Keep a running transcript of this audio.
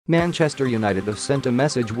Manchester United have sent a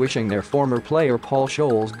message wishing their former player Paul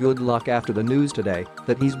Scholes good luck after the news today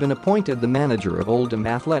that he's been appointed the manager of Oldham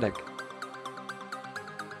Athletic.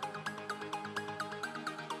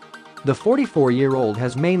 The 44-year-old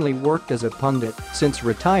has mainly worked as a pundit since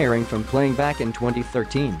retiring from playing back in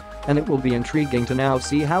 2013, and it will be intriguing to now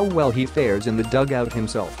see how well he fares in the dugout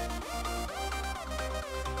himself.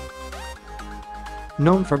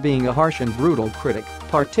 Known for being a harsh and brutal critic,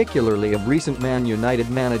 particularly of recent Man United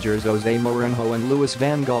managers Jose Mourinho and Louis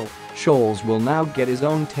van Gaal, Scholes will now get his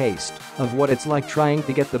own taste of what it's like trying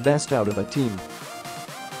to get the best out of a team.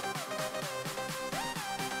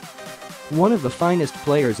 One of the finest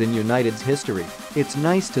players in United's history, it's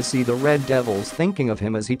nice to see the Red Devils thinking of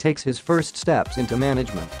him as he takes his first steps into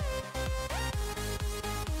management.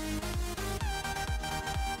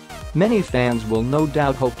 Many fans will no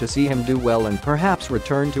doubt hope to see him do well and perhaps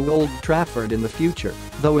return to Old Trafford in the future,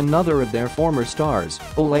 though another of their former stars,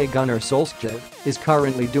 Ole Gunnar Solskjaer, is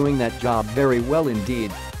currently doing that job very well indeed.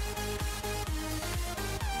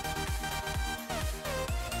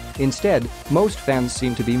 Instead, most fans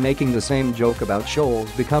seem to be making the same joke about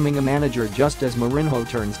Scholes becoming a manager just as Mourinho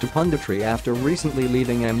turns to punditry after recently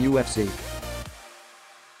leaving MUFC.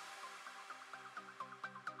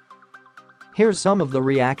 Here's some of the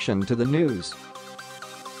reaction to the news.